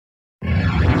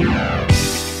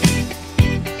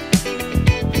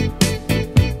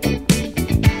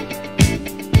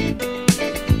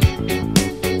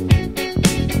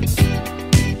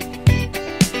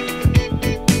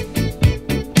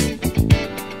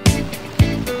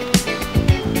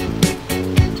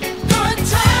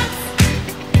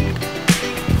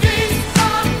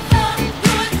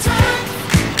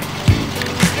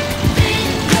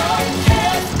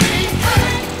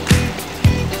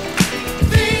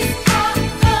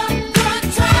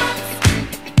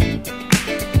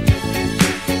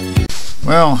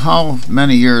Well, how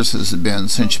many years has it been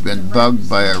since you've been bugged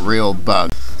by a real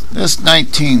bug? This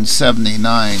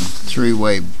 1979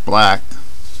 three-way black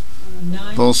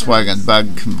Volkswagen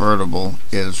Beetle Convertible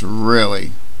is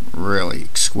really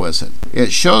exquisite.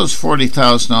 It shows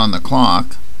 40,000 on the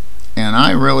clock, and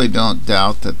I really don't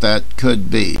doubt that that could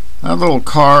be. That little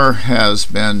car has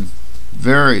been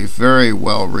very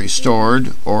well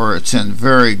restored, or it's in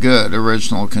very good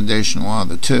original condition, one of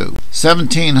the two.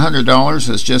 $1,700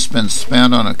 has just been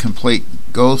spent on a complete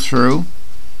go-through.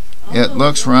 It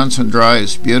looks, runs, and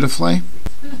drives beautifully.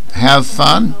 Have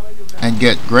fun and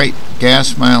get great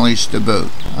gas mileage to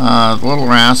boot. The little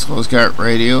rascal's got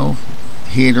radio,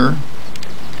 heater.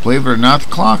 Believe it or not, the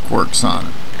clock works on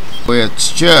it.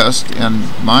 It's just, in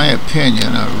my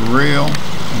opinion, a real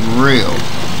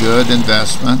good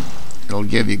investment. It'll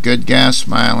give you good gas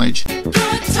mileage.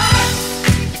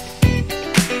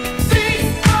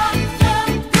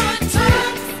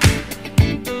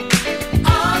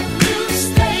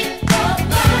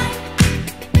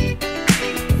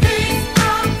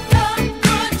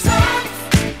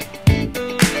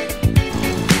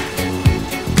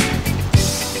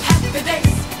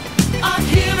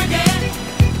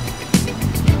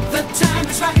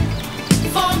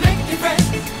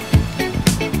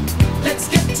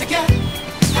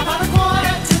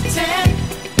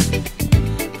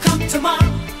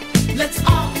 Let's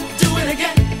all do it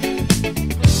again.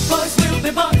 Boys will be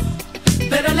boys,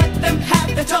 better let them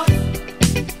have their toys.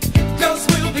 Girls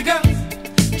will be girls,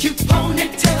 cute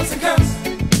ponytails and curls.